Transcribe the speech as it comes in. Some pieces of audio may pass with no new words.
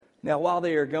Now, while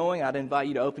they are going, I'd invite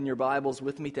you to open your Bibles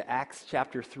with me to Acts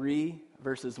chapter 3,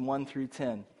 verses 1 through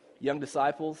 10. Young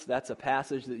disciples, that's a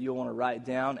passage that you'll want to write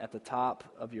down at the top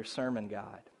of your sermon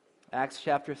guide. Acts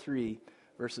chapter 3,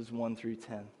 verses 1 through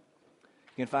 10. You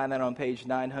can find that on page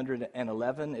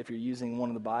 911 if you're using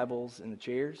one of the Bibles in the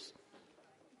chairs.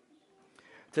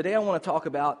 Today I want to talk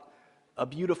about a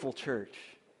beautiful church,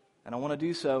 and I want to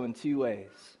do so in two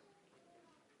ways.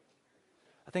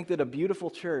 I think that a beautiful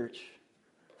church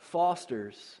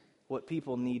fosters what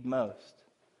people need most.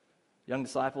 Young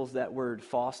disciples, that word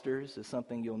fosters is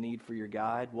something you'll need for your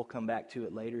guide. We'll come back to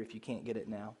it later if you can't get it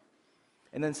now.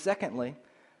 And then secondly,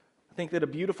 I think that a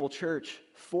beautiful church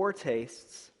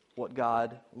foretastes what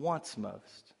God wants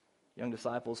most. Young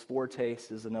disciples,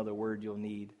 foretaste is another word you'll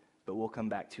need, but we'll come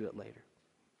back to it later.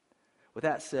 With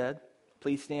that said,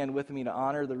 please stand with me to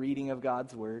honor the reading of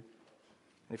God's word.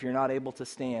 And if you're not able to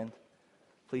stand,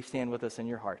 please stand with us in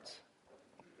your hearts.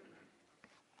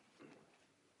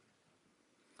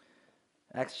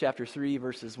 Acts chapter 3,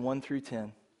 verses 1 through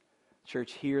 10.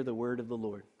 Church, hear the word of the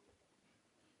Lord.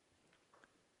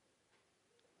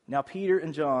 Now Peter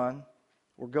and John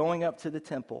were going up to the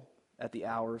temple at the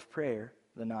hour of prayer,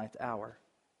 the 9th hour.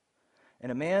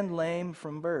 And a man lame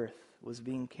from birth was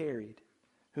being carried,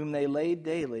 whom they laid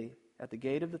daily at the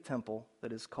gate of the temple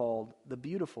that is called the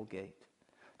Beautiful Gate,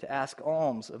 to ask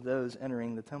alms of those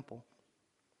entering the temple.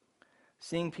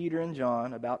 Seeing Peter and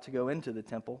John about to go into the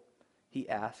temple, he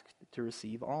asked to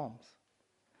receive alms.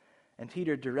 And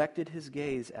Peter directed his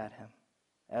gaze at him,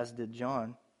 as did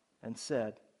John, and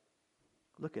said,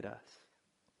 "Look at us."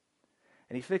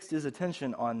 And he fixed his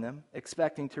attention on them,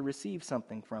 expecting to receive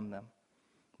something from them.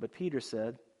 But Peter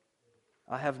said,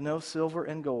 "I have no silver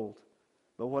and gold,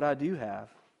 but what I do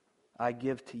have, I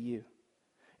give to you.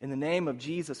 In the name of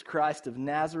Jesus Christ of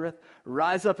Nazareth,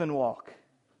 rise up and walk."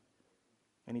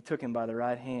 And he took him by the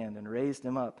right hand and raised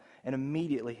him up, and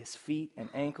immediately his feet and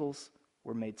ankles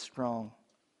were made strong.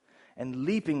 And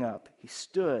leaping up, he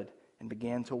stood and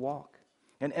began to walk,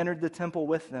 and entered the temple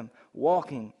with them,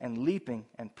 walking and leaping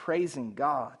and praising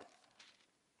God.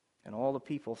 And all the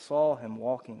people saw him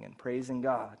walking and praising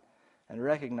God, and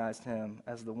recognized him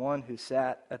as the one who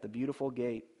sat at the beautiful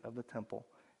gate of the temple,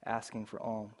 asking for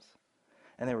alms.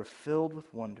 And they were filled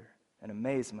with wonder and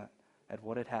amazement at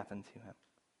what had happened to him.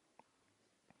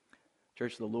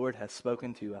 Church, the Lord has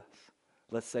spoken to us.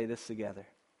 Let's say this together.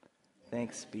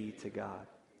 Thanks be to God.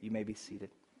 You may be seated.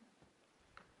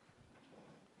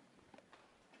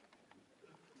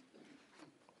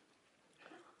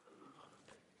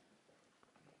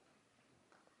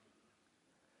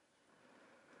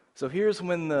 So here's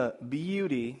when the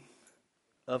beauty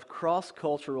of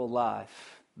cross-cultural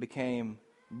life became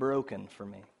broken for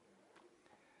me.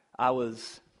 I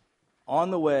was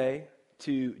on the way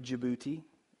to Djibouti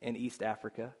in East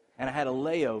Africa, and I had a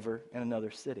layover in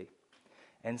another city.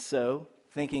 And so,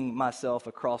 thinking myself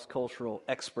a cross-cultural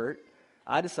expert,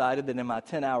 I decided that in my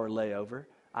 10-hour layover,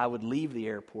 I would leave the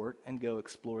airport and go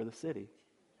explore the city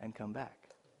and come back.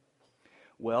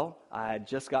 Well, I had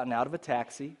just gotten out of a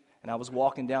taxi, and I was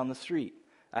walking down the street.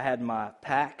 I had my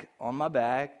pack on my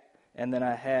back, and then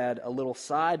I had a little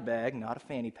side bag, not a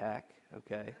fanny pack,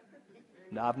 okay?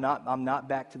 No, I'm not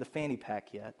back to the fanny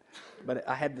pack yet, but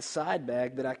I had the side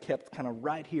bag that I kept kind of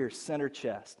right here, center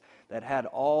chest, that had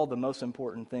all the most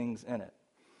important things in it.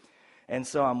 And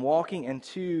so I'm walking, and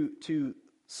two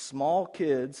small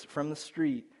kids from the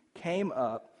street came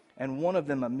up, and one of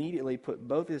them immediately put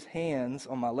both his hands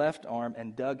on my left arm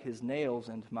and dug his nails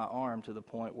into my arm to the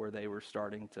point where they were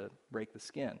starting to break the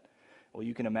skin. Well,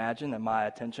 you can imagine that my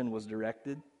attention was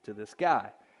directed to this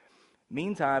guy.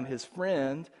 Meantime, his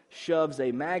friend shoves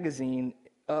a magazine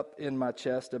up in my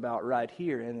chest about right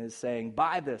here and is saying,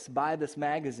 buy this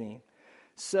magazine.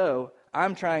 So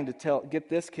I'm trying to get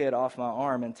this kid off my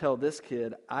arm and tell this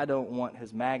kid I don't want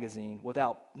his magazine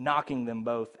without knocking them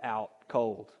both out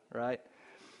cold, right?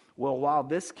 Well, while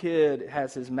this kid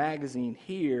has his magazine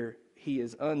here, he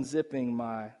is unzipping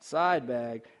my side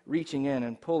bag, reaching in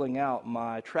and pulling out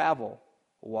my travel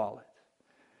wallet.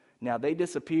 Now, they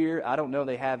disappear. I don't know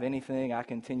they have anything. I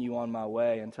continue on my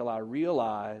way until I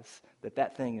realize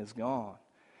that thing is gone.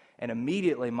 And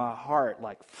immediately my heart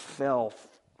fell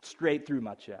straight through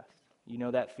my chest. You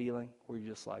know that feeling where you're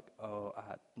just like, oh,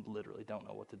 I literally don't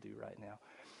know what to do right now.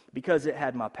 Because it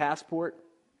had my passport,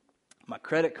 my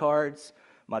credit cards,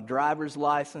 my driver's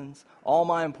license, all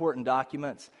my important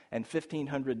documents, and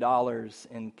 $1,500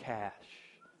 in cash.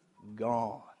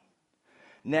 Gone.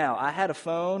 Now, I had a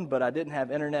phone, but I didn't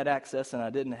have internet access, and I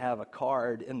didn't have a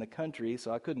card in the country,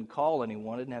 so I couldn't call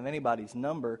anyone. I didn't have anybody's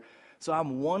number. So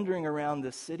I'm wandering around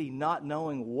this city not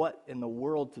knowing what in the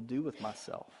world to do with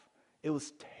myself. It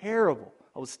was terrible.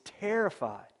 I was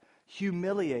terrified,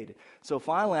 humiliated. So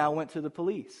finally I went to the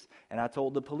police, and I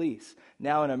told the police,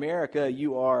 now in America,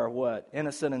 you are what?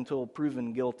 Innocent until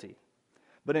proven guilty.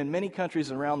 But in many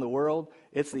countries around the world,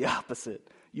 it's the opposite.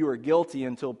 You are guilty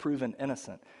until proven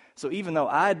innocent. So even though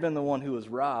I had been the one who was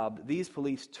robbed, these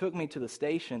police took me to the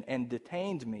station and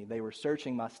detained me. They were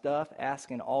searching my stuff,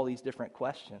 asking all these different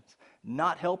questions,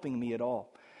 not helping me at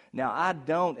all. Now, I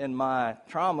don't, in my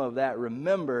trauma of that,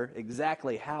 remember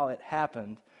exactly how it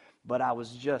happened, but I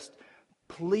was just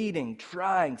pleading,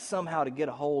 trying somehow to get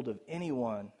a hold of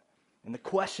anyone. And the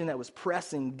question that was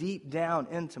pressing deep down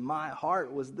into my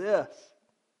heart was this: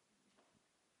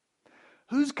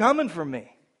 who's coming for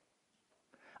me?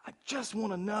 I just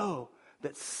want to know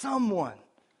that someone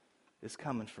is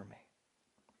coming for me.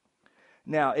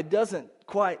 Now, it doesn't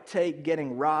quite take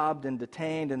getting robbed and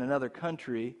detained in another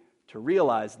country to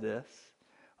realize this.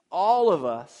 All of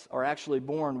us are actually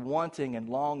born wanting and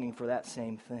longing for that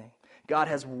same thing. God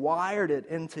has wired it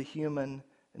into human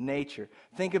nature.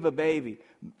 Think of a baby.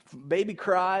 Baby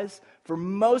cries for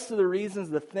most of the reasons.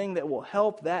 The thing that will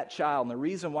help that child, and the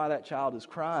reason why that child is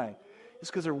crying, is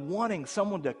because they're wanting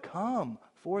someone to come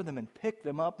for them and pick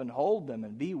them up and hold them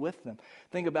and be with them.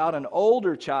 Think about an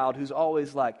older child who's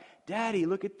always like, Daddy,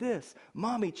 look at this.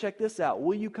 Mommy, check this out.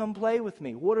 Will you come play with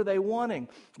me? What are they wanting?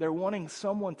 They're wanting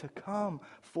someone to come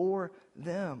for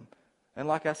them. And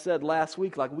like I said last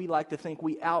week, like we like to think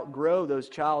we outgrow those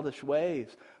childish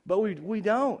ways, but we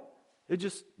don't. It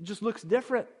just looks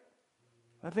different.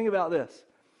 Now think about this.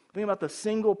 Think about the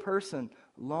single person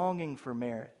longing for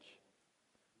marriage.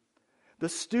 The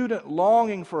student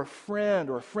longing for a friend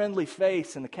or a friendly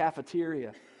face in the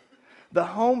cafeteria. The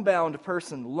homebound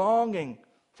person longing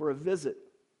for a visit.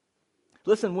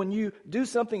 Listen, when you do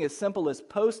something as simple as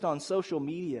post on social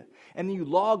media and then you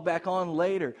log back on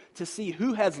later to see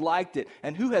who has liked it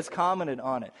and who has commented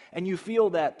on it, and you feel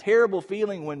that terrible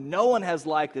feeling when no one has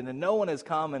liked it and no one has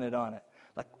commented on it.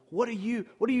 Like, what are you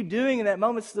doing in that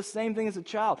moment? It's the same thing as a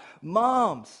child.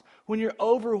 Moms, when you're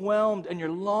overwhelmed and you're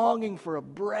longing for a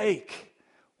break,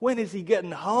 when is he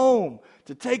getting home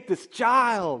to take this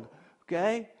child?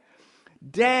 Okay?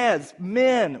 Dads,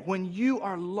 men, when you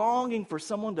are longing for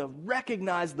someone to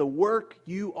recognize the work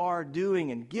you are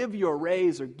doing and give you a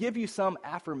raise or give you some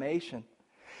affirmation,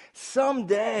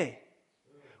 someday,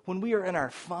 when we are in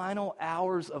our final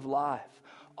hours of life,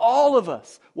 all of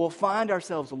us will find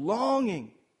ourselves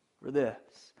longing for this.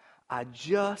 I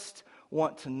just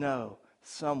want to know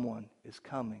someone is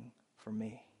coming for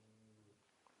me.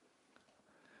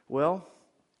 Well,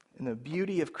 in the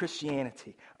beauty of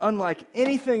Christianity, unlike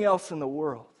anything else in the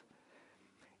world,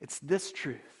 it's this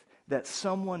truth, that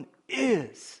someone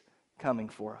is coming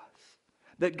for us.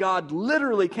 That God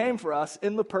literally came for us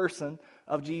in the person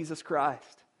of Jesus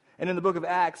Christ. And in the book of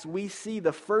Acts, we see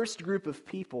the first group of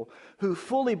people who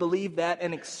fully believed that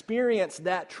and experienced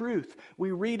that truth.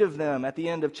 We read of them at the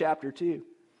end of chapter 2.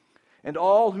 And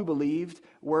all who believed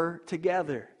were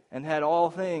together and had all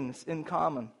things in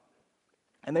common.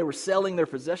 And they were selling their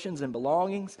possessions and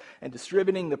belongings and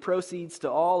distributing the proceeds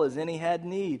to all as any had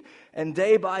need. And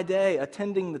day by day,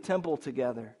 attending the temple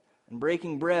together and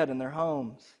breaking bread in their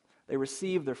homes, they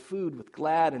received their food with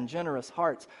glad and generous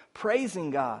hearts,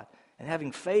 praising God and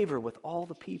having favor with all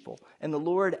the people. And the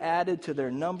Lord added to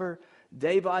their number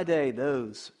day by day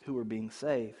those who were being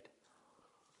saved.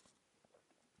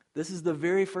 This is the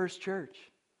very first church,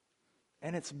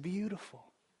 and it's beautiful.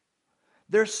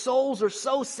 Their souls are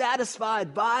so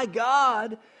satisfied by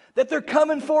God that they're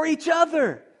coming for each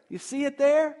other. You see it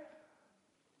there?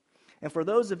 And for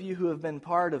those of you who have been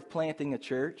part of planting a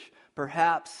church,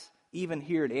 perhaps even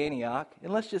here at Antioch,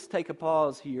 and let's just take a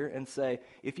pause here and say,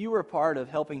 if you were part of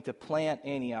helping to plant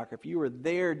Antioch, if you were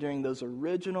there during those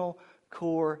original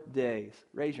core days,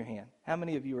 raise your hand. How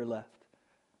many of you are left?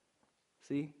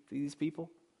 See these people?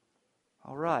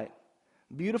 All right.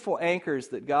 Beautiful anchors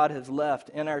that God has left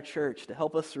in our church to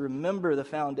help us remember the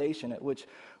foundation at which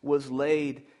was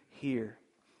laid here.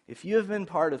 If you have been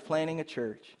part of planting a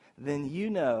church, then you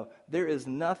know there is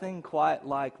nothing quite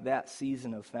like that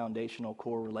season of foundational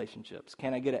core relationships.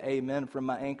 Can I get an amen from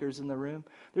my anchors in the room?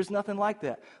 There's nothing like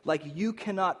that. Like, you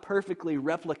cannot perfectly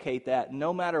replicate that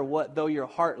no matter what, though your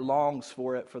heart longs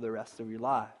for it for the rest of your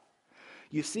life.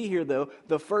 You see here, though,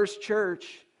 the first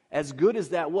church, as good as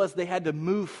that was, they had to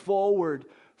move forward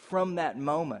from that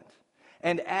moment.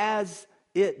 And as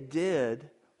it did,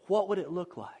 what would it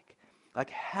look like? Like,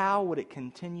 how would it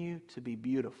continue to be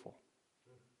beautiful?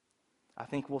 I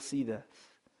think we'll see this,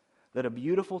 that a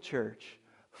beautiful church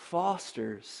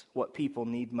fosters what people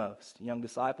need most. Young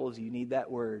disciples, you need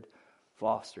that word,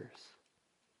 fosters.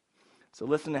 So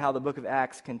listen to how the book of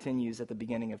Acts continues at the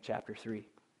beginning of chapter 3.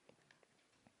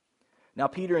 Now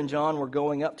Peter and John were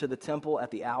going up to the temple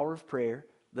at the hour of prayer,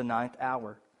 the 9th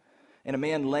hour. And a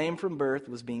man lame from birth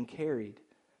was being carried,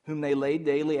 whom they laid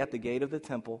daily at the gate of the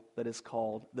temple that is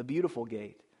called the Beautiful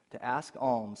Gate, to ask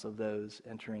alms of those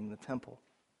entering the temple.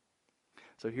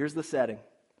 So here's the setting.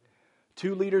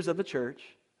 2 leaders of the church,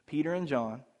 Peter and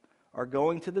John, are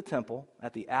going to the temple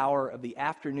at the hour of the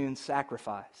afternoon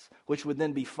sacrifice, which would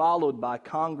then be followed by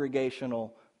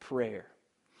congregational prayer.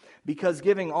 Because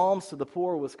giving alms to the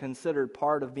poor was considered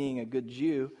part of being a good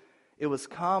Jew, it was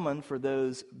common for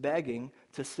those begging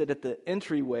to sit at the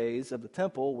entryways of the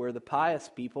temple where the pious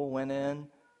people went in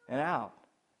and out.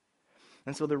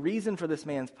 And so the reason for this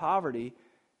man's poverty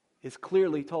is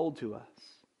clearly told to us.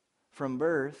 From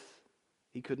birth,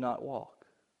 he could not walk.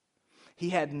 He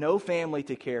had no family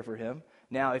to care for him.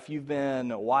 Now, if you've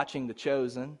been watching The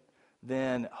Chosen,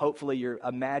 then hopefully your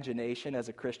imagination as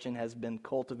a Christian has been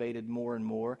cultivated more and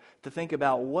more to think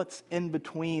about what's in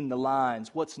between the lines,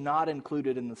 what's not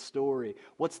included in the story,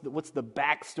 what's the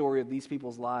backstory of these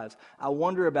people's lives. I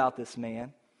wonder about this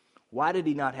man. Why did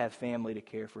he not have family to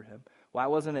care for him? Why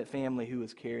wasn't it family who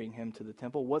was carrying him to the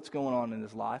temple? What's going on in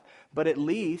his life? But at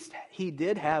least he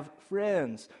did have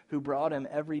friends who brought him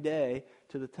every day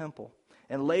to the temple.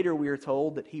 And later we are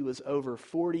told that he was over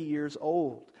 40 years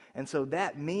old. And so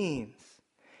that means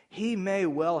he may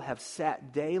well have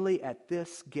sat daily at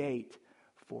this gate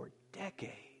for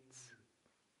decades.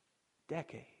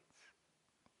 Decades.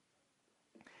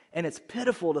 And it's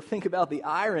pitiful to think about the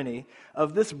irony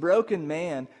of this broken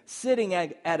man sitting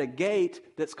at a gate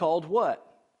that's called what?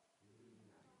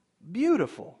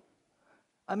 Beautiful.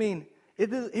 I mean,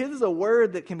 it is a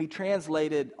word that can be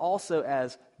translated also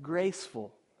as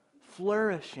graceful,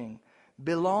 flourishing,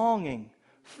 belonging,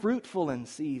 fruitful in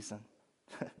season.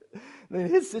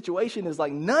 His situation is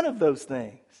like none of those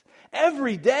things.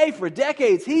 Every day for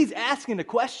decades, he's asking the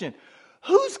question,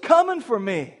 who's coming for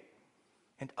me?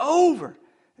 And over,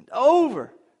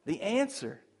 the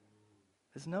answer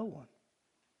is no one.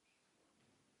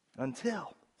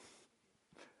 Until,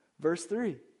 verse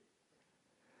 3,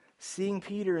 seeing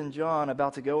Peter and John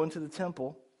about to go into the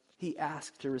temple, he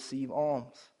asked to receive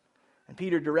alms. And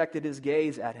Peter directed his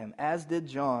gaze at him, as did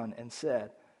John, and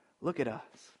said, "Look at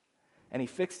us." And he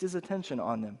fixed his attention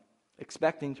on them,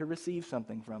 expecting to receive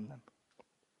something from them.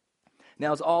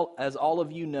 Now, as all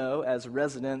of you know, as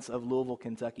residents of Louisville,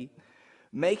 Kentucky,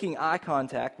 making eye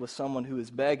contact with someone who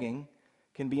is begging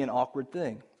can be an awkward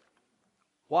thing.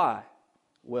 Why?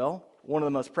 Well, one of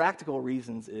the most practical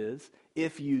reasons is,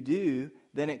 if you do,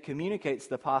 then it communicates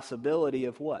the possibility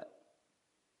of what?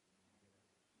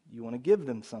 You want to give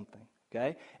them something,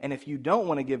 okay? And if you don't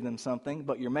want to give them something,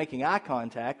 but you're making eye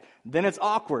contact, then it's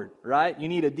awkward, right? You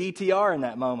need a DTR in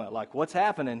that moment, like, what's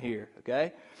happening here,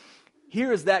 okay?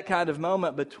 Here is that kind of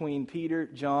moment between Peter,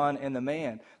 John, and the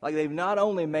man. Like, they've not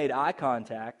only made eye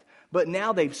contact, but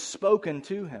now they've spoken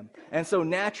to him. And so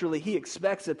naturally, he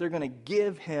expects that they're going to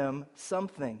give him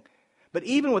something. But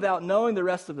even without knowing the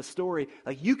rest of the story,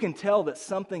 like, you can tell that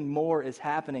something more is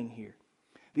happening here.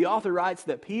 The author writes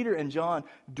that Peter and John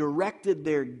directed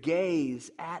their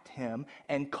gaze at him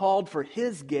and called for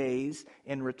his gaze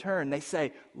in return. They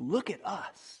say, "Look at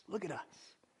us, look at us."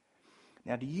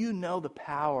 Now, do you know the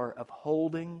power of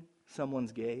holding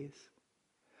someone's gaze?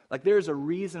 Like, there's a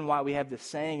reason why we have this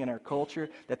saying in our culture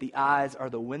that the eyes are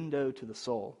the window to the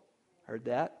soul. Heard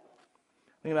that?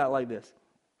 Think about it like this.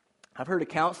 I've heard a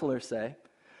counselor say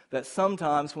that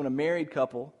sometimes when a married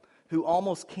couple who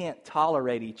almost can't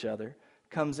tolerate each other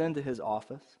comes into his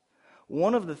office,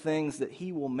 one of the things that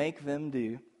he will make them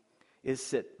do is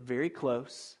sit very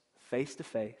close, face to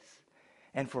face,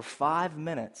 and for 5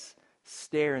 minutes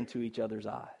stare into each other's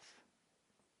eyes.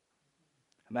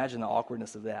 Imagine the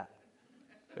awkwardness of that.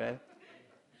 Okay?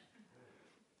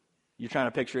 You're trying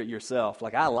to picture it yourself.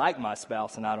 Like, I like my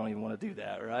spouse and I don't even want to do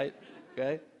that, right?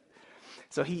 Okay?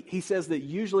 So he says that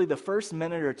usually the first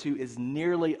minute or two is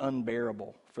nearly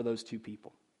unbearable for those two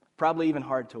people. Probably even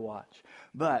hard to watch.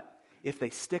 But if they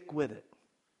stick with it,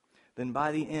 then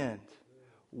by the end,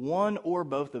 one or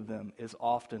both of them is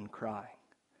often crying.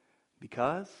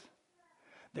 Because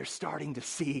they're starting to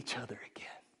see each other again.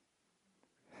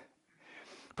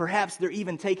 Perhaps they're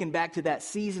even taken back to that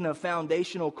season of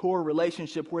foundational core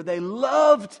relationship where they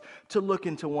loved to look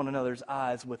into one another's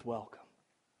eyes with welcome.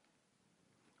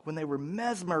 When they were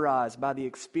mesmerized by the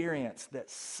experience that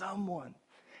someone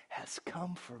has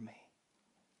come for me.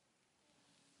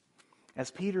 As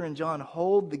Peter and John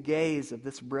hold the gaze of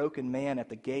this broken man at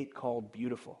the gate called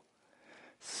Beautiful,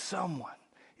 someone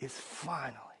is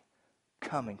finally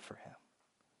coming for him.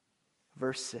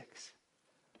 Verse 6,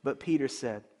 But Peter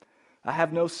said, I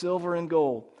have no silver and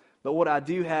gold, but what I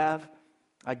do have,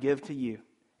 I give to you.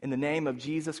 In the name of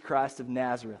Jesus Christ of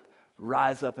Nazareth,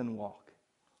 rise up and walk.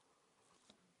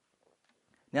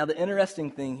 Now, the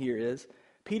interesting thing here is,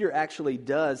 Peter actually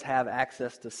does have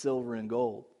access to silver and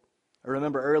gold.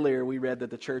 Remember earlier we read that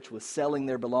the church was selling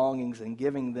their belongings and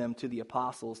giving them to the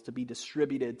apostles to be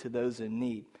distributed to those in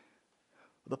need.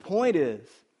 The point is,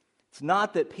 it's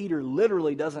not that Peter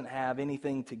literally doesn't have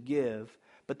anything to give,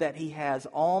 but that he has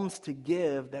alms to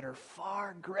give that are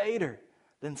far greater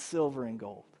than silver and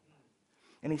gold.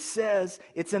 And he says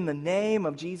it's in the name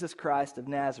of Jesus Christ of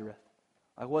Nazareth.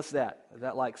 Like, what's that? Is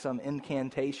that like some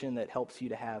incantation that helps you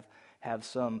to have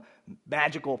some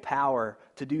magical power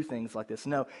to do things like this?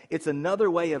 No, it's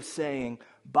another way of saying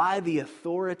by the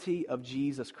authority of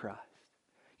Jesus Christ.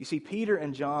 You see, Peter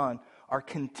and John are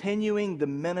continuing the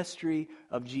ministry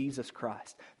of Jesus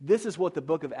Christ. This is what the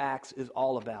book of Acts is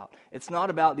all about. It's not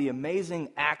about the amazing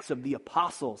acts of the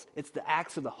apostles. It's the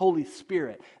acts of the Holy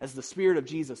Spirit as the Spirit of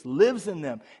Jesus lives in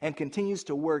them and continues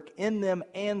to work in them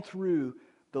and through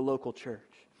the local church.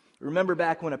 Remember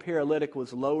back when a paralytic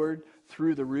was lowered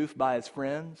through the roof by his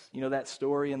friends? You know that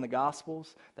story in the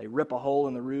Gospels? They rip a hole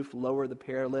in the roof, lower the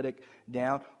paralytic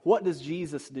down. What does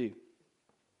Jesus do?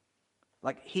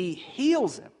 Like, he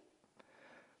heals him.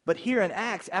 But here in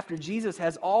Acts, after Jesus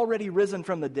has already risen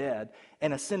from the dead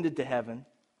and ascended to heaven,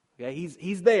 okay,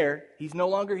 he's there. He's no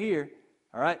longer here.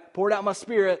 All right, poured out my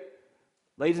Spirit.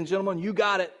 Ladies and gentlemen, you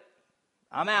got it.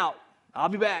 I'm out. I'll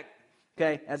be back.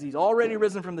 Okay, as he's already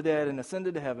risen from the dead and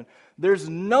ascended to heaven, there's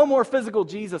no more physical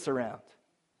Jesus around.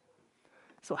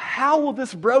 So how will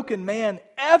this broken man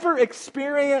ever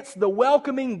experience the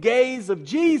welcoming gaze of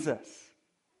Jesus?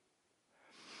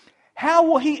 How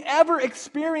will he ever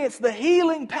experience the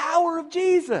healing power of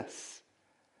Jesus?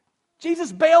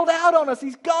 Jesus bailed out on us.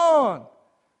 He's gone.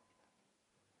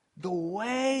 The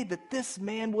way that this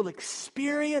man will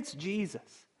experience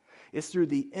Jesus is through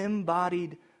the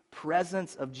embodied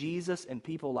presence of Jesus and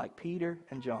people like Peter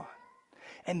and John.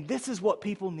 And this is what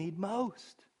people need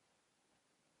most.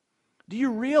 Do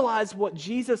you realize what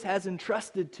Jesus has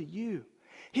entrusted to you?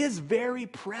 His very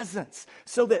presence,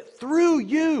 so that through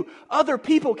you, other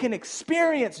people can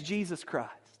experience Jesus Christ.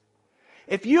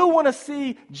 If you want to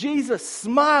see Jesus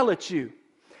smile at you,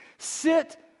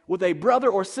 sit with a brother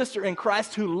or sister in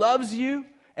Christ who loves you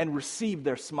and receive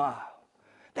their smile.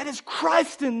 That is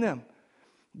Christ in them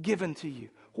given to you.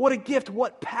 What a gift,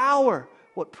 what power,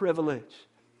 what privilege.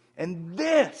 And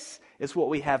this is what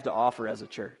we have to offer as a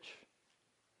church.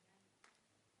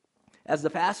 As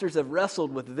the pastors have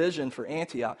wrestled with vision for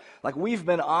Antioch, like we've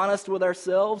been honest with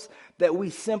ourselves that we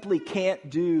simply can't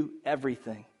do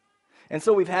everything. And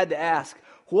so we've had to ask,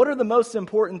 what are the most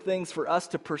important things for us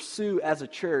to pursue as a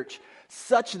church,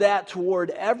 such that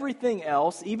toward everything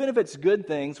else, even if it's good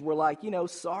things, we're like,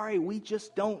 sorry, we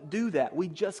just don't do that. We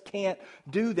just can't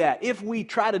do that. If we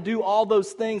try to do all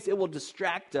those things, it will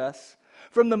distract us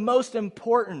from the most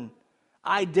important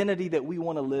identity that we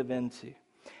want to live into.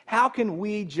 How can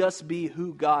we just be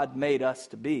who God made us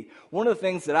to be? One of the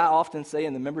things that I often say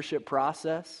in the membership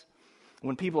process,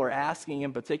 when people are asking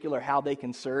in particular how they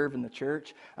can serve in the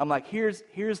church, I'm like, here's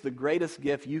the greatest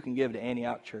gift you can give to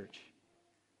Antioch Church.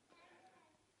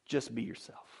 Just be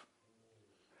yourself.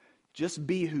 Just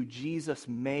be who Jesus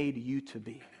made you to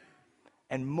be.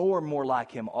 And more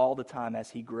like him all the time as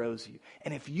he grows you.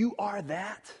 And if you are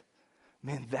that,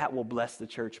 man, that will bless the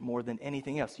church more than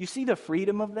anything else. You see the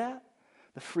freedom of that?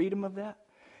 The freedom of that?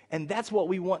 And that's what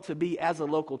we want to be as a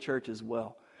local church as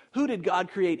well. Who did God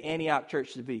create Antioch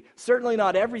Church to be? Certainly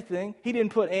not everything. He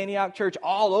didn't put Antioch Church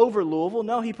all over Louisville.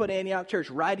 No, he put Antioch Church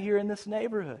right here in this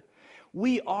neighborhood.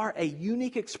 We are a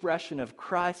unique expression of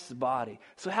Christ's body.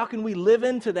 So how can we live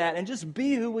into that and just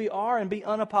be who we are and be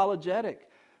unapologetic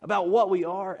about what we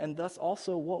are and thus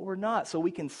also what we're not, so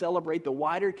we can celebrate the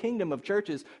wider kingdom of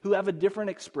churches who have a different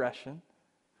expression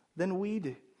than we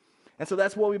do? And so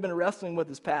that's what we've been wrestling with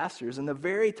as pastors. And the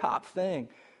very top thing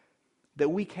that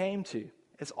we came to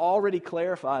is already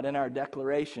clarified in our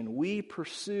declaration. We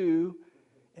pursue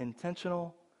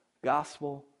intentional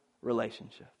gospel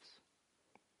relationships.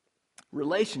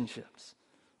 Relationships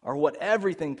are what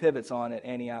everything pivots on at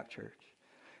Antioch Church.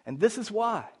 And this is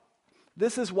why.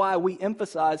 This is why we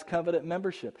emphasize covenant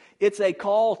membership. It's a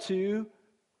call to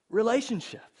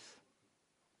relationships.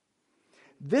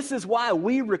 This is why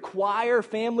we require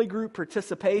family group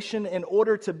participation in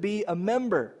order to be a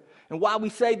member. And why we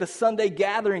say the Sunday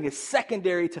gathering is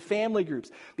secondary to family groups.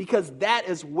 Because that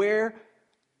is where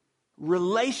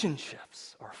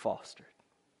relationships are fostered.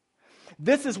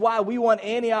 This is why we want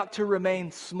Antioch to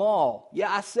remain small.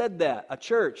 Yeah, I said that. A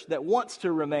church that wants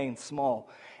to remain small.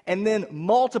 and then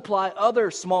multiply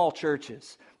other small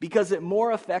churches because it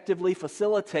more effectively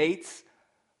facilitates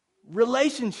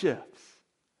relationships.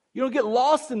 You don't get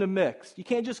lost in the mix. You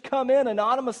can't just come in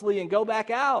anonymously and go back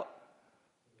out.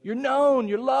 You're known,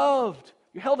 you're loved,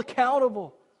 you're held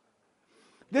accountable.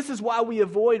 This is why we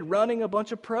avoid running a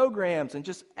bunch of programs and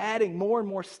just adding more and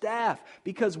more staff,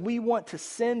 because we want to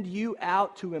send you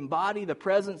out to embody the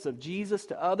presence of Jesus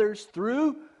to others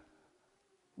through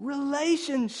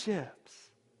relationships.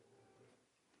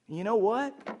 You know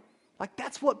what? Like,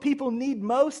 that's what people need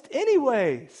most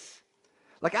anyways.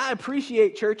 Like, I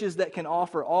appreciate churches that can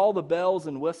offer all the bells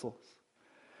and whistles.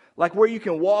 Like, where you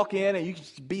can walk in and you can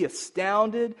just be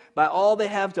astounded by all they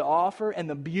have to offer and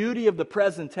the beauty of the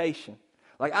presentation.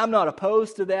 Like, I'm not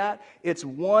opposed to that. It's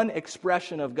one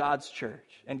expression of God's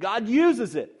church. And God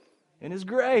uses it in His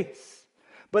grace.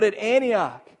 But at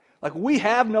Antioch, like, we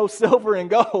have no silver and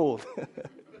gold.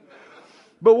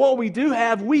 But what we do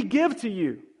have, we give to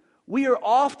you. We are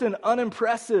often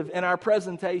unimpressive in our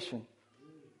presentation.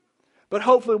 But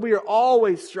hopefully we are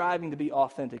always striving to be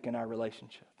authentic in our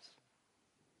relationships.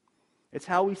 It's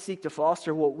how we seek to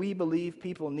foster what we believe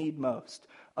people need most.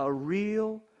 A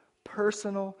real,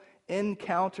 personal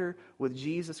encounter with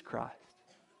Jesus Christ.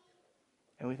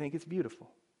 And we think it's beautiful.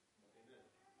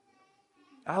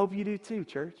 I hope you do too,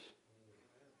 church.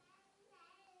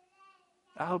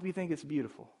 I hope you think it's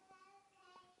beautiful.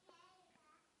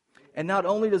 And not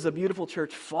only does a beautiful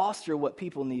church foster what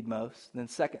people need most, then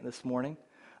second this morning,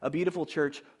 a beautiful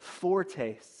church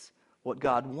foretastes what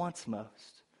God wants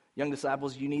most. Young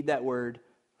disciples, you need that word,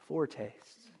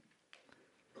 foretastes.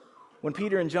 When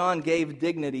Peter and John gave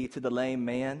dignity to the lame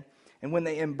man, and when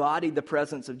they embodied the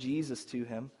presence of Jesus to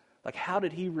him, like, how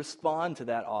did he respond to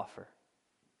that offer?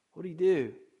 What did he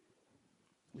do?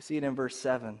 We see it in verse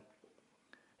 7.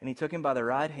 And he took him by the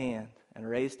right hand and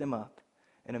raised him up.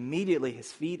 And immediately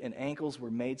his feet and ankles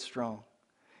were made strong.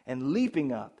 And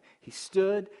leaping up, he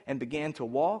stood and began to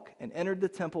walk and entered the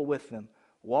temple with them,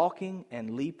 walking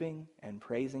and leaping and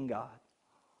praising God.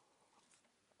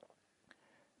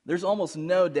 There's almost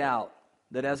no doubt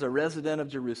that as a resident of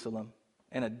Jerusalem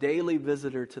and a daily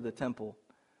visitor to the temple,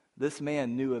 this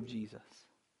man knew of Jesus.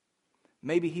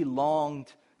 Maybe he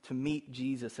longed to meet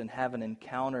Jesus and have an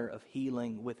encounter of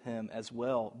healing with him as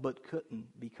well, but couldn't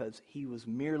because he was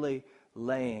merely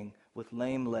laying with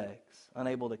lame legs,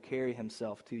 unable to carry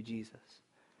himself to Jesus.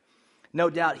 No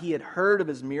doubt he had heard of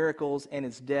his miracles and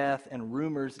his death and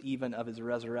rumors even of his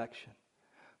resurrection.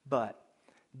 But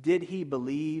did he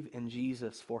believe in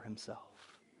Jesus for himself?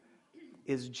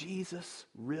 Is Jesus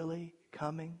really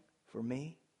coming for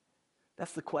me?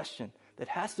 That's the question that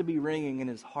has to be ringing in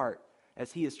his heart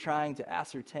as he is trying to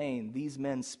ascertain these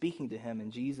men speaking to him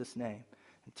in Jesus' name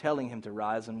and telling him to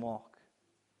rise and walk.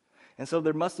 And so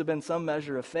there must have been some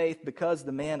measure of faith because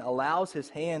the man allows his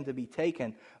hand to be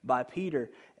taken by Peter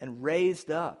and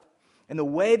raised up. And the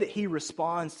way that he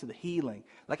responds to the healing,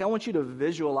 like, I want you to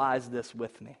visualize this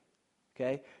with me,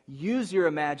 okay? Use your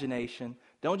imagination.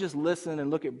 Don't just listen and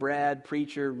look at Brad,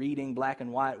 preacher, reading black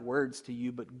and white words to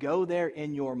you, but go there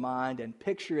in your mind and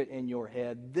picture it in your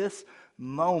head. This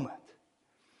moment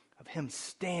of him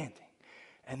standing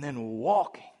and then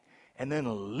walking and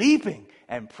then leaping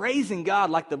and praising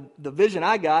God. Like the vision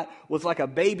I got was like a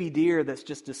baby deer that's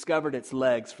just discovered its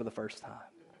legs for the first time.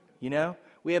 You know?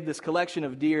 We have this collection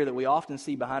of deer that we often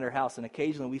see behind our house, and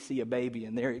occasionally we see a baby,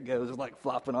 and there it goes, like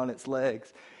flopping on its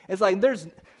legs. It's like you're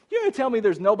going to tell me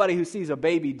there's nobody who sees a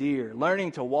baby deer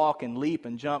learning to walk and leap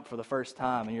and jump for the first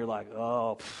time, and you're like,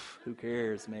 oh, who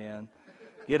cares, man?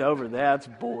 Get over that. It's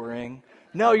boring.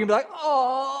 No, you're going to be like,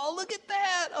 oh, look at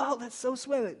that. Oh, that's so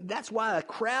sweet. That's why a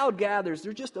crowd gathers.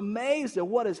 They're just amazed at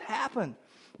what has happened.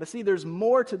 But see, there's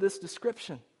more to this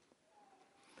description.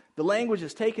 The language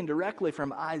is taken directly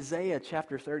from Isaiah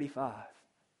chapter 35.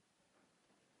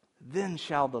 Then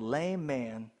shall the lame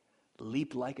man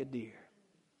leap like a deer,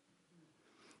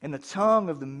 and the tongue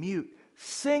of the mute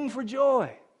sing for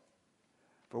joy.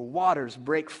 For waters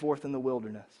break forth in the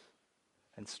wilderness,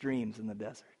 and streams in the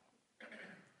desert.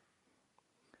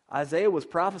 Isaiah was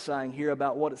prophesying here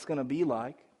about what it's going to be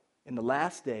like in the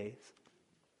last days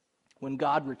when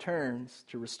God returns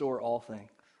to restore all things.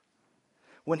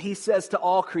 When he says to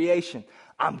all creation,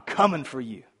 I'm coming for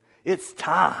you. It's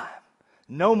time.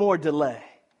 No more delay.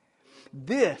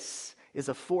 This is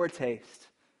a foretaste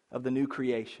of the new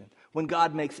creation, when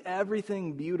God makes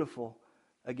everything beautiful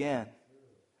again.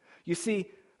 You see,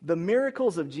 the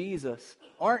miracles of Jesus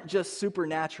aren't just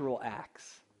supernatural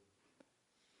acts,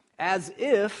 as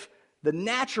if the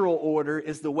natural order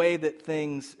is the way that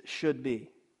things should be.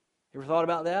 You ever thought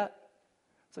about that?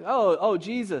 It's like, oh,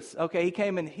 Jesus, okay, he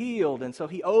came and healed, and so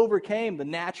he overcame the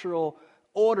natural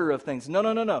order of things.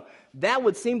 No. That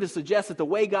would seem to suggest that the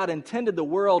way God intended the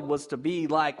world was to be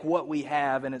like what we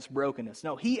have in its brokenness.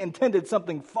 No, he intended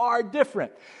something far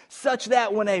different, such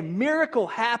that when a miracle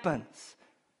happens,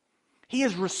 he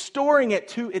is restoring it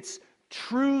to its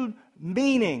true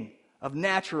meaning of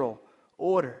natural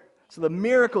order. So the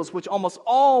miracles, which almost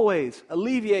always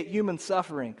alleviate human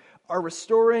suffering, are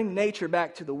restoring nature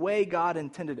back to the way God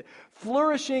intended it.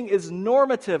 Flourishing is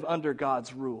normative under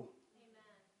God's rule.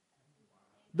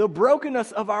 The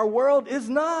brokenness of our world is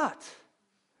not.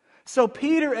 So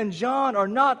Peter and John are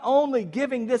not only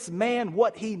giving this man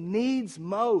what he needs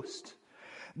most,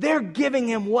 they're giving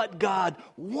him what God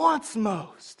wants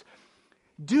most.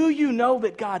 Do you know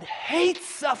that God hates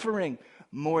suffering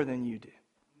more than you do?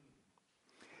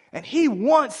 And he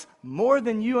wants more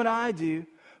than you and I do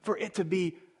for it to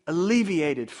be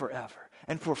alleviated forever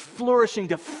and for flourishing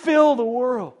to fill the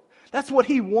world. That's what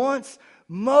he wants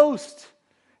most.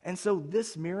 And so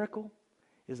this miracle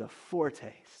is a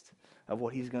foretaste of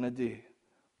what he's going to do,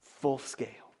 full scale.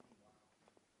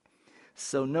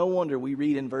 So no wonder we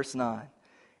read in verse 9,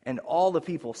 and all the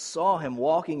people saw him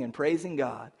walking and praising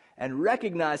God and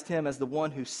recognized him as the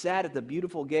one who sat at the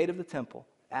beautiful gate of the temple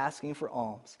asking for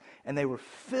alms. And they were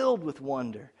filled with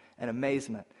wonder and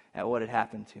amazement at what had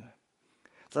happened to him.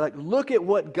 So look at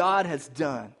what God has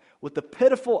done with the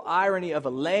pitiful irony of a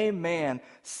lame man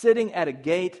sitting at a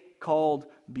gate called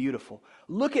beautiful.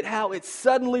 Look at how it's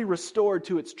suddenly restored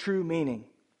to its true meaning.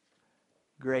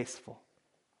 Graceful,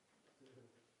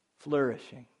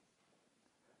 flourishing,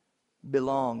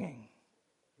 belonging,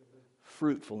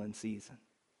 fruitful in season.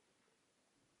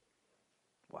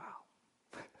 Wow.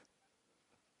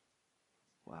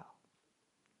 Wow.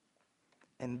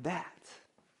 And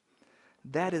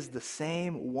that is the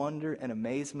same wonder and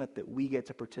amazement that we get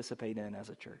to participate in as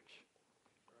a church.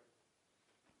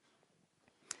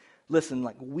 Listen,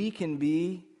 we can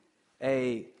be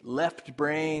a left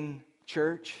brain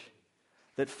church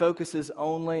that focuses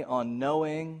only on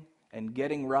knowing and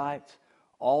getting right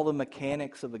all the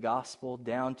mechanics of the gospel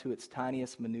down to its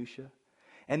tiniest minutia,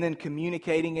 and then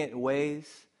communicating it in ways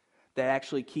that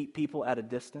actually keep people at a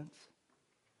distance,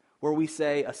 where we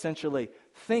say, essentially,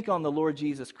 think on the Lord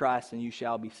Jesus Christ and you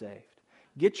shall be saved.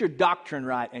 Get your doctrine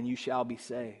right and you shall be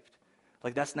saved.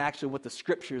 That's not actually what the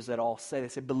scriptures at all say. They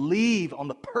say, believe on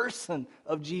the person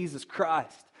of Jesus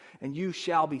Christ and you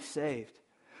shall be saved.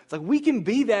 It's we can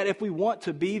be that if we want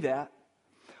to be that.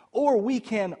 Or we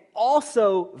can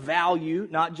also value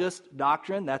not just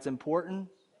doctrine, that's important,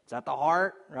 it's at the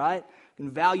heart, right? We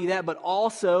can value that, but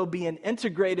also be an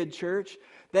integrated church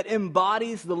that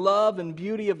embodies the love and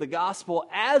beauty of the gospel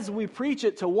as we preach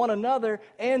it to one another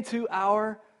and to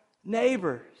our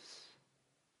neighbors.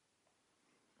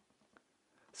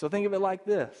 So think of it like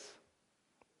this.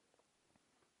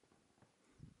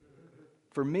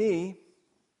 For me,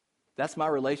 that's my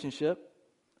relationship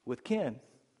with Ken,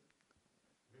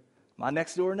 my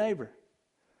next door neighbor.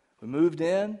 We moved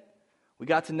in. We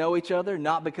got to know each other,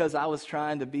 not because I was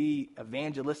trying to be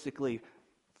evangelistically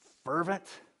fervent,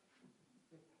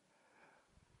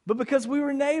 but because we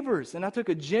were neighbors, and I took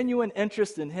a genuine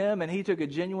interest in him, and he took a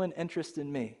genuine interest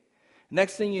in me.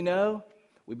 Next thing you know,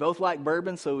 we both like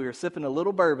bourbon, so we were sipping a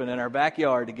little bourbon in our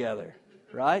backyard together,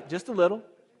 right? Just a little,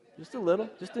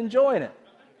 just enjoying it,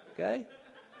 okay?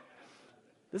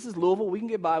 This is Louisville. We can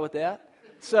get by with that.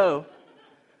 So,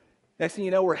 next thing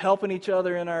you know, we're helping each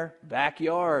other in our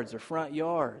backyards or front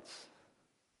yards.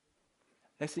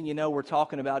 Next thing you know, we're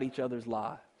talking about each other's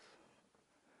lives.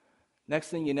 Next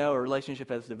thing you know, a relationship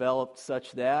has developed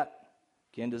such that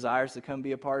Ken desires to come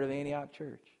be a part of Antioch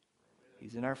Church.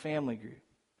 He's in our family group.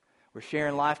 We're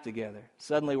sharing life together.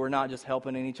 Suddenly, we're not just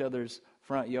helping in each other's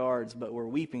front yards, but we're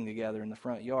weeping together in the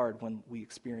front yard when we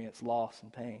experience loss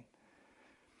and pain.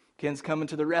 Ken's coming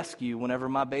to the rescue whenever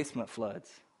my basement floods.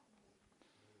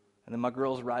 And then my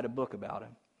girls write a book about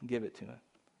him and give it to him.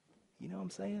 You know what I'm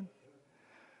saying?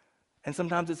 And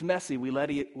sometimes it's messy. We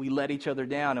let each other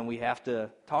down, and we have to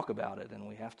talk about it, and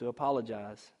we have to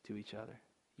apologize to each other,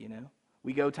 you know?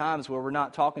 We go times where we're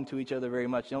not talking to each other very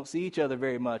much, don't see each other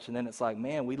very much, and then it's like,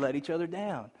 man, we let each other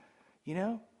down, you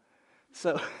know?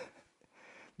 So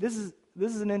this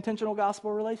is an intentional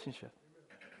gospel relationship.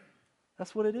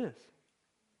 That's what it is.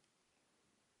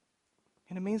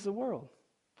 And it means the world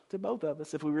to both of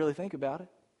us if we really think about it.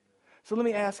 So let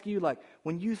me ask you,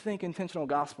 when you think intentional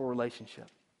gospel relationship,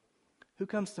 who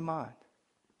comes to mind?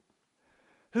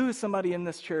 Who is somebody in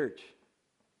this church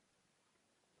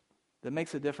that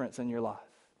makes a difference in your life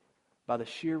by the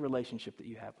sheer relationship that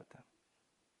you have with them?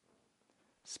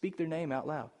 Speak their name out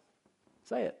loud.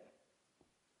 Say it.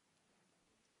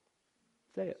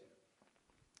 Say it.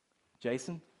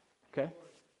 Jason? Okay.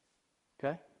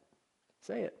 Okay.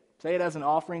 Say it. Say it as an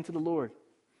offering to the Lord.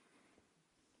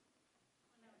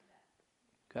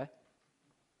 Okay.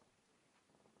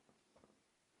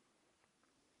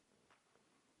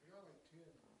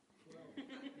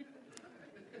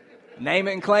 Name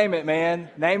it and claim it, man.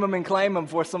 Name them and claim them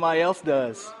before somebody else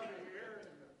does.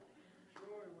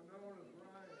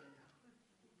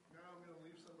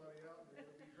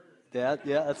 Yeah,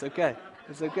 that's okay.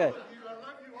 It's okay.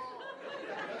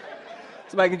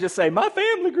 Somebody can just say, my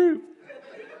family group.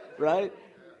 Right?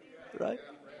 Right?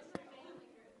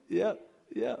 Yeah.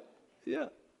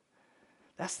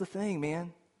 That's the thing,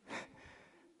 man.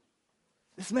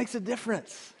 This makes a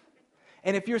difference.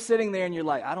 And if you're sitting there and you're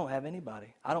like, I don't have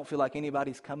anybody. I don't feel like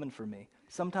anybody's coming for me.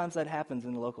 Sometimes that happens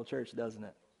in the local church, doesn't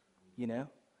it? You know?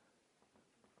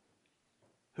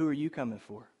 Who are you coming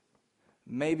for?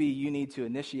 Maybe you need to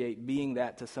initiate being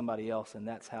that to somebody else, and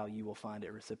that's how you will find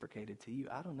it reciprocated to you.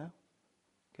 I don't know.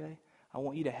 Okay? I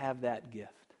want you to have that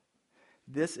gift.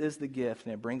 This is the gift,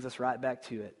 and it brings us right back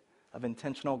to it, of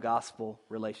intentional gospel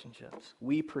relationships.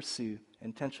 We pursue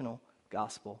intentional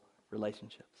gospel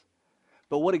relationships.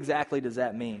 But what exactly does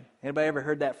that mean? Anybody ever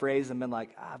heard that phrase and been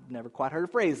like, I've never quite heard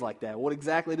a phrase like that. What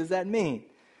exactly does that mean?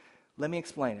 Let me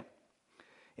explain it.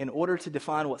 In order to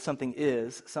define what something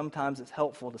is, sometimes it's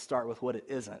helpful to start with what it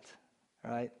isn't,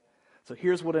 right? So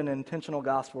here's what an intentional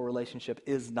gospel relationship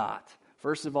is not.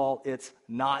 First of all, it's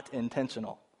not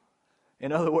intentional.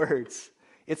 In other words,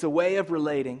 it's a way of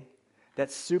relating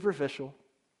that's superficial,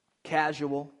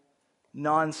 casual,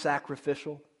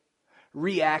 non-sacrificial,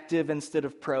 reactive instead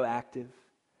of proactive.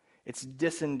 It's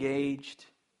disengaged,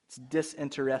 it's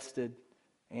disinterested,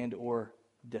 and or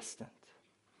distant.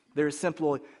 There is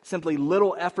simply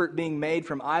little effort being made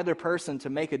from either person to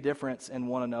make a difference in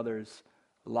one another's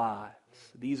lives.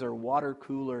 These are water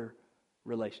cooler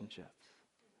relationships.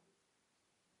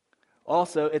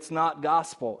 Also, it's not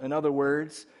gospel. In other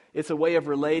words, it's a way of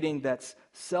relating that's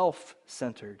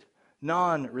self-centered,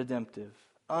 non-redemptive,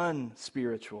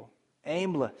 unspiritual,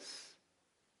 aimless,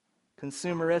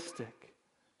 consumeristic,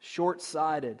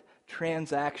 short-sighted,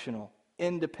 transactional,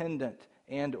 independent,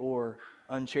 and or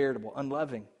uncharitable,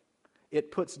 unloving. It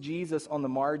puts Jesus on the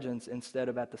margins instead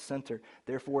of at the center.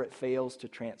 Therefore, it fails to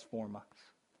transform us.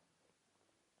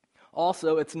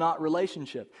 Also, it's not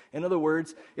relationship. In other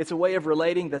words, it's a way of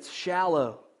relating that's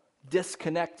shallow,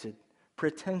 disconnected,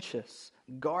 pretentious,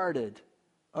 guarded,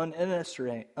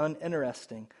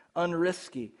 uninteresting,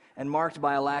 unrisky, and marked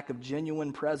by a lack of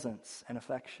genuine presence and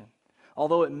affection.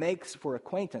 Although it makes for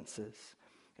acquaintances,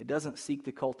 it doesn't seek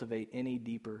to cultivate any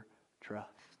deeper trust.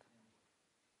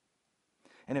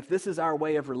 And if this is our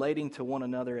way of relating to one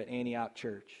another at Antioch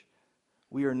Church,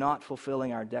 we are not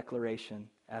fulfilling our declaration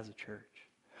as a church.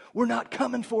 We're not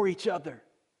coming for each other.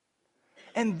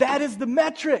 And that is the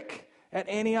metric at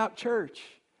Antioch Church.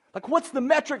 Like, what's the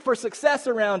metric for success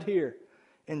around here?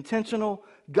 Intentional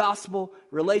gospel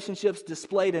relationships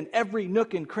displayed in every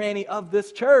nook and cranny of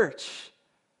this church.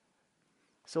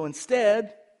 So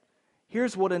instead,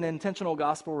 here's what an intentional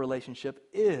gospel relationship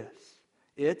is.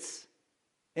 It's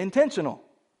intentional.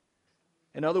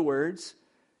 In other words,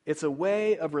 it's a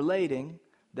way of relating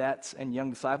that's, and young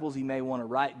disciples, you may want to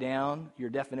write down your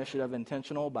definition of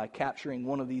intentional by capturing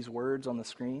one of these words on the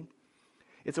screen.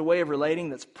 It's a way of relating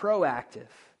that's proactive,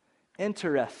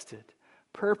 interested,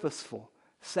 purposeful,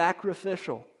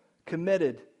 sacrificial,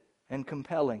 committed, and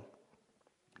compelling.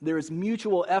 There is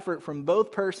mutual effort from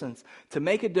both persons to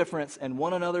make a difference in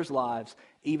one another's lives,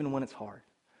 even when it's hard.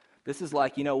 This is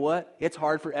like, you know what? It's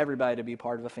hard for everybody to be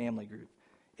part of a family group.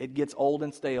 It gets old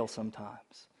and stale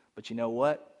sometimes. But you know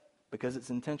what? Because it's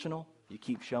intentional, you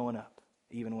keep showing up,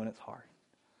 even when it's hard.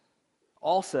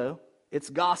 Also, it's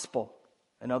gospel.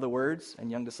 In other words,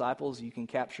 and young disciples, you can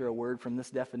capture a word from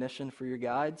this definition for your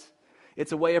guides.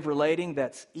 It's a way of relating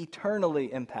that's eternally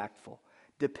impactful,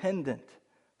 dependent,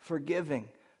 forgiving,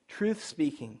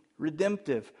 truth-speaking,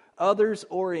 redemptive,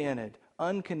 others-oriented,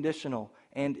 unconditional,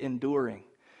 and enduring.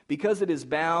 Because it is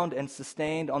bound and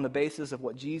sustained on the basis of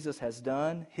what Jesus has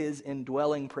done, his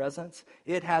indwelling presence,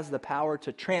 it has the power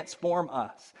to transform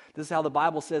us. This is how the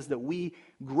Bible says that we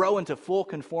grow into full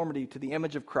conformity to the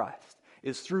image of Christ,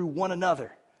 is through one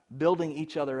another, building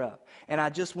each other up. And I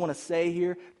just want to say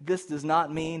here, this does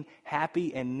not mean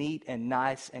happy and neat and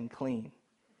nice and clean.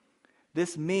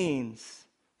 This means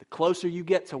the closer you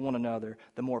get to one another,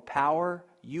 the more power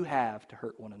you have to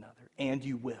hurt one another. And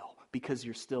you will, because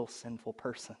you're still a sinful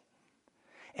person.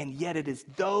 And yet it is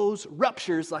those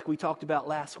ruptures, like we talked about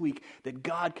last week, that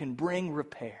God can bring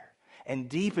repair and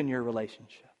deepen your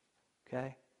relationship.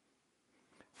 Okay?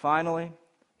 Finally,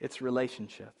 it's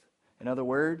relationship. In other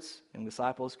words, and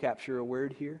disciples capture a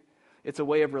word here, it's a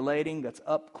way of relating that's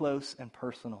up close and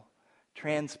personal,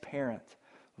 transparent,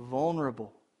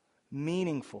 vulnerable,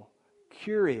 meaningful,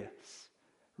 curious,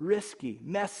 risky,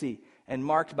 messy, and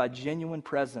marked by genuine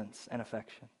presence and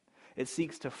affection. It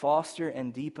seeks to foster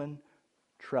and deepen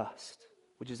trust,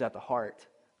 which is at the heart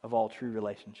of all true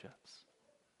relationships.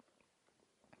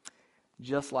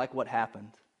 Just like what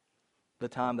happened the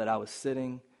time that I was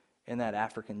sitting in that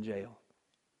African jail.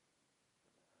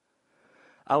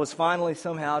 I was finally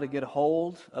somehow to get a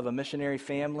hold of a missionary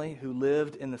family who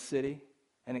lived in the city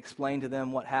and explain to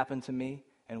them what happened to me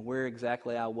and where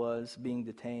exactly I was being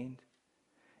detained.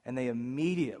 And they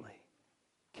immediately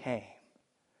came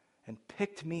and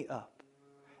picked me up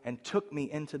and took me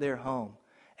into their home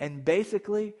and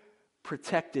basically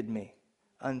protected me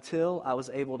until I was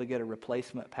able to get a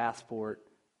replacement passport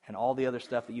and all the other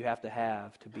stuff that you have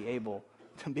to be able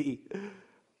to be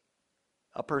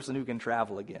a person who can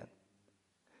travel again.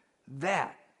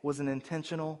 That was an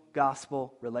intentional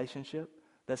gospel relationship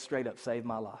that straight up saved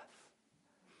my life.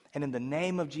 And in the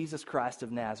name of Jesus Christ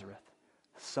of Nazareth,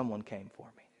 someone came for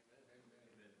me.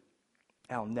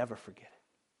 I'll never forget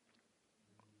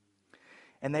it.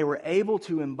 And they were able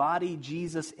to embody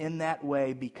Jesus in that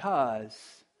way because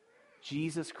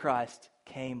Jesus Christ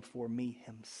came for me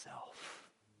himself.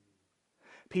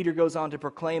 Peter goes on to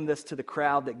proclaim this to the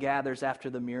crowd that gathers after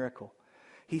the miracle.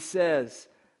 He says,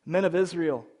 "Men of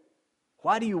Israel,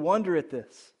 why do you wonder at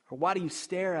this? Or why do you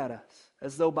stare at us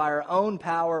as though by our own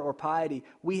power or piety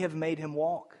we have made him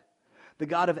walk? The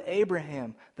God of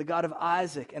Abraham, the God of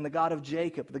Isaac, and the God of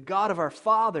Jacob, the God of our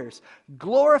fathers,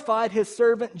 glorified his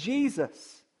servant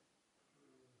Jesus,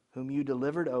 whom you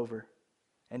delivered over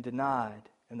and denied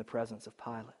in the presence of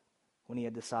Pilate when he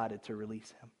had decided to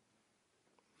release him.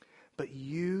 But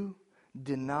you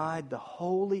denied the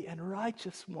holy and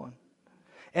righteous one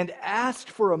and asked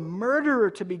for a murderer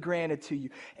to be granted to you,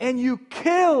 and you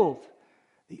killed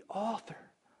the author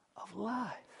of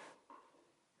life,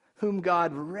 whom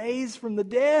God raised from the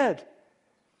dead.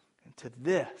 And to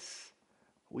this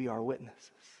we are witnesses."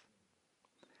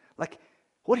 Like,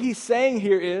 what he's saying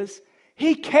here is,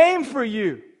 he came for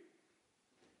you,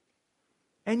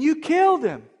 and you killed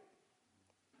him.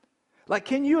 Like,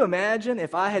 can you imagine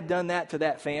if I had done that to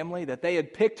that family, that they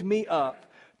had picked me up,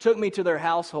 took me to their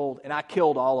household, and I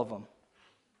killed all of them?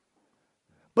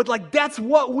 But like, that's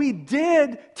what we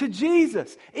did to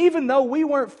Jesus. Even though we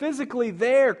weren't physically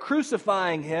there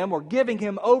crucifying him or giving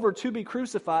him over to be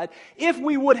crucified, if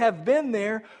we would have been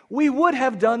there, we would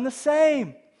have done the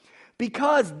same.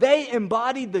 Because they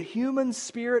embodied the human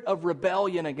spirit of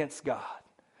rebellion against God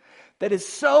that is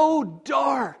so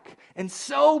dark and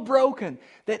so broken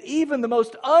that even the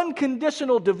most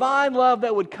unconditional divine love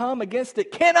that would come against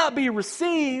it cannot be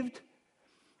received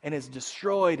and is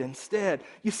destroyed instead.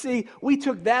 You see, we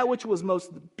took that which was most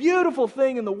beautiful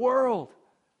thing in the world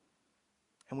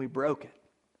and we broke it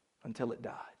until it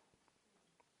died.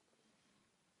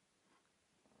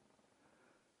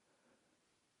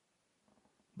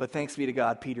 But thanks be to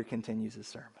God, Peter continues his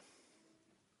sermon.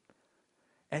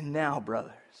 "And now,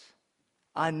 brothers,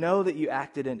 I know that you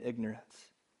acted in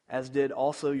ignorance, as did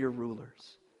also your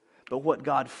rulers. But what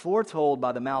God foretold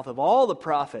by the mouth of all the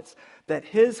prophets, that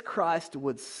his Christ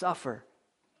would suffer,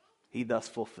 he thus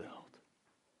fulfilled.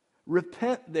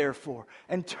 Repent, therefore,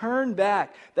 and turn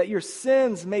back, that your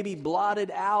sins may be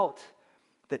blotted out,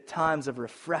 that times of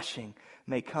refreshing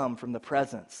may come from the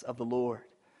presence of the Lord,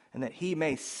 and that he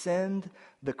may send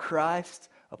the Christ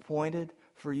appointed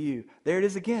for you." There it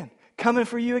is again, coming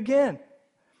for you again.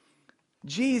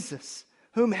 "Jesus,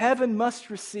 whom heaven must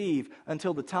receive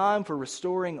until the time for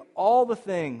restoring all the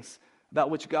things about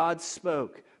which God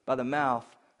spoke by the mouth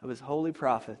of his holy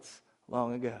prophets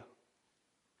long ago."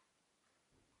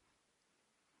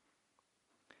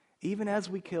 Even as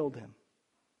we killed him,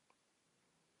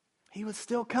 he was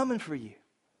still coming for you.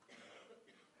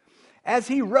 As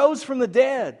he rose from the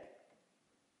dead,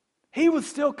 he was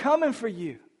still coming for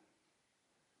you.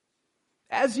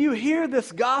 As you hear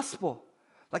this gospel,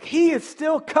 like, he is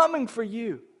still coming for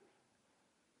you.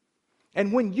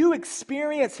 And when you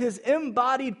experience his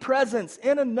embodied presence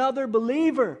in another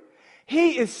believer,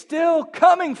 he is still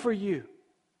coming for you.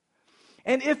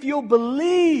 And if you'll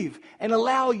believe and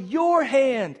allow your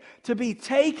hand to be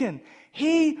taken,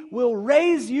 he will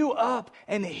raise you up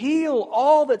and heal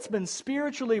all that's been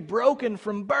spiritually broken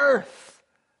from birth.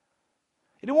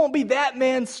 It won't be that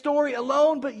man's story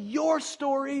alone, but your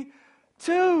story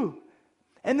too.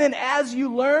 And then as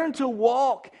you learn to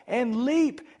walk and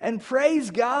leap and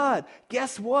praise God,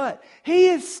 guess what? He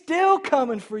is still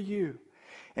coming for you.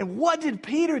 And what did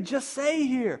Peter just say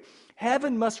here?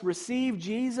 Heaven must receive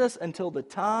Jesus until the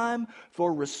time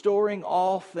for restoring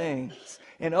all things.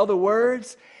 In other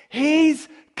words, He's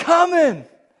coming.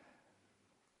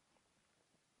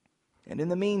 And in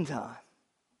the meantime,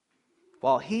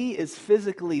 while He is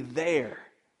physically there,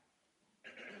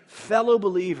 fellow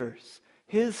believers,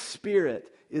 His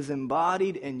Spirit is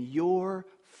embodied in your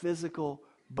physical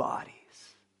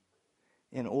bodies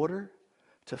in order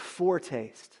to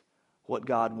foretaste what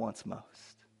God wants most.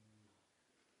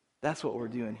 That's what we're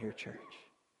doing here, church.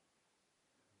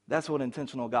 That's what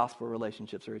intentional gospel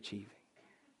relationships are achieving.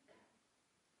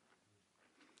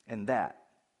 And that,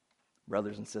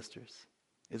 brothers and sisters,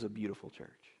 is a beautiful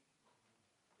church.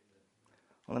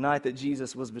 On the night that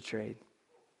Jesus was betrayed,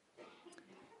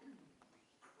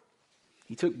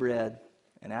 He took bread,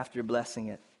 and after blessing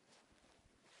it,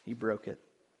 He broke it.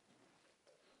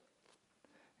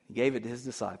 He gave it to His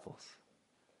disciples.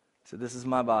 He said, "This is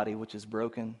my body, which is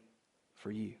broken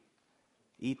for you.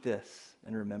 Eat this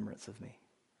in remembrance of me."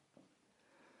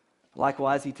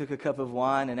 Likewise, He took a cup of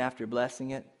wine, and after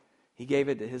blessing it, He gave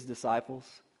it to His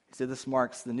disciples. He said, "This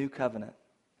marks the new covenant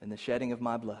and the shedding of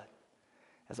my blood.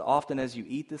 As often as you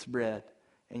eat this bread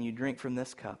and you drink from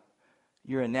this cup,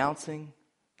 you're announcing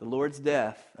the Lord's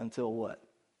death until what?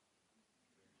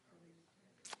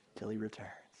 Till He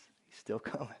returns. He's still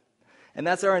coming." And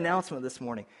that's our announcement this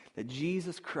morning, that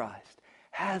Jesus Christ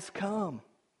has come,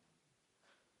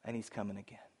 and He's coming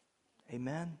again.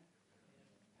 Amen?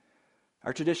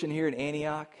 Our tradition here in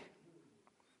Antioch,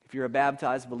 if you're a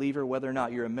baptized believer, whether or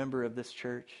not you're a member of this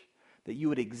church, that you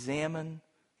would examine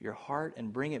your heart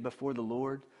and bring it before the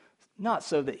Lord, not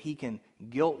so that He can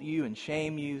guilt you and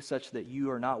shame you such that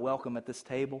you are not welcome at this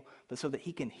table, but so that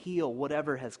He can heal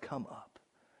whatever has come up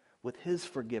with His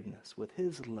forgiveness, with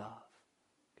His love.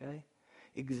 Okay?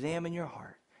 Examine your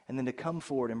heart, and then to come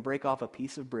forward and break off a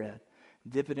piece of bread,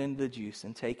 dip it into the juice,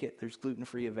 and take it. There's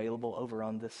gluten-free available over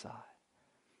on this side.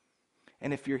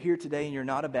 And if you're here today and you're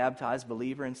not a baptized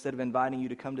believer, instead of inviting you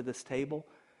to come to this table,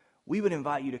 we would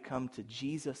invite you to come to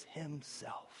Jesus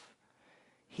Himself.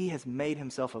 He has made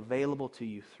Himself available to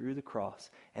you through the cross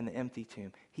and the empty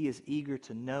tomb. He is eager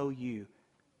to know you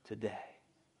today,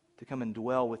 to come and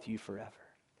dwell with you forever.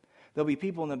 There'll be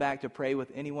people in the back to pray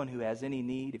with anyone who has any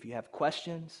need. If you have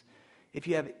questions, if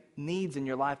you have needs in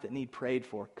your life that need prayed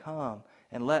for, come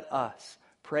and let us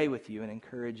pray with you and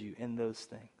encourage you in those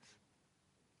things.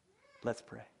 Let's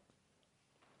pray.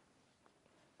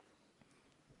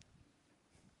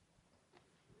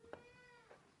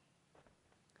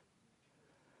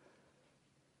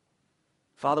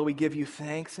 Father, we give you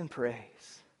thanks and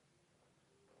praise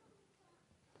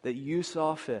that you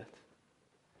saw fit,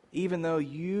 even though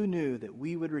you knew that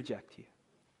we would reject you,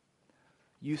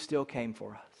 you still came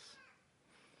for us.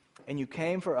 And you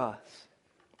came for us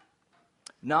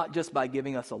not just by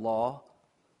giving us a law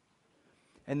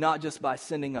and not just by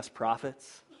sending us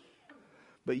prophets,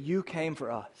 but you came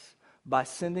for us by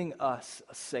sending us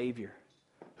a Savior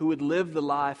who would live the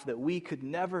life that we could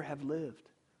never have lived,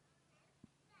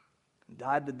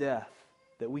 died the death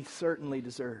that we certainly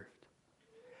deserved,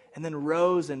 and then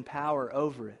rose in power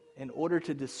over it in order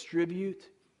to distribute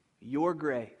your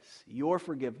grace, your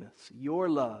forgiveness, your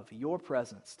love, your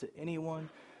presence to anyone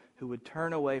who would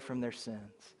turn away from their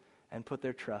sins and put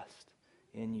their trust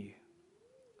in you.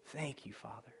 Thank you,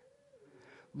 Father.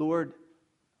 Lord,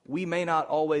 we may not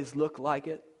always look like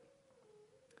it,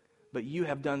 but you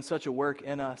have done such a work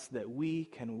in us that we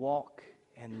can walk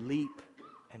and leap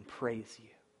and praise you.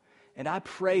 And I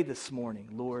pray this morning,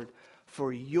 Lord,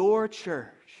 for your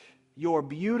church, your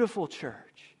beautiful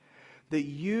church, that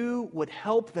you would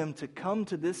help them to come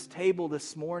to this table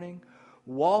this morning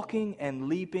walking and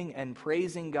leaping and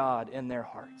praising God in their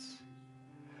hearts.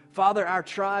 Father, our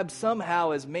tribe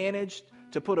somehow has managed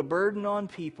to put a burden on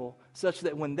people such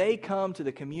that when they come to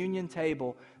the communion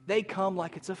table, they come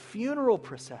like it's a funeral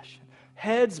procession.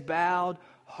 Heads bowed,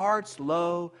 hearts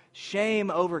low, shame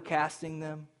overcasting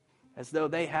them, as though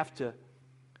they have to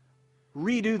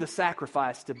redo the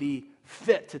sacrifice to be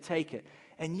fit to take it.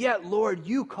 And yet, Lord,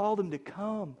 you call them to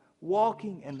come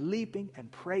walking and leaping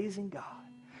and praising God.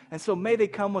 And so may they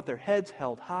come with their heads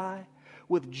held high,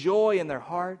 with joy in their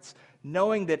hearts,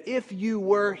 knowing that if you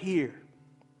were here,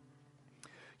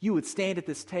 you would stand at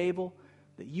this table,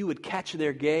 that you would catch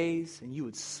their gaze, and you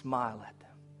would smile at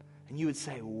them. And you would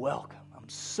say, "Welcome. I'm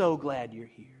so glad you're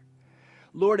here."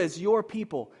 Lord, as your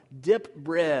people dip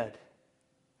bread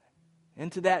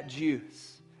into that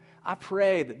juice, I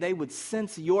pray that they would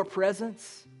sense your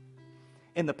presence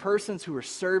in the persons who are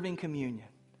serving communion,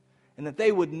 and that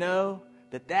they would know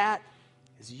that that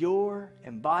is your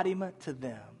embodiment to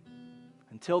them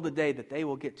until the day that they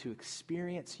will get to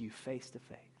experience you face to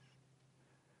face.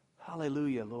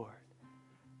 Hallelujah, Lord.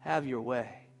 Have your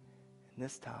way in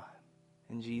this time.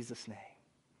 In Jesus' name,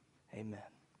 amen.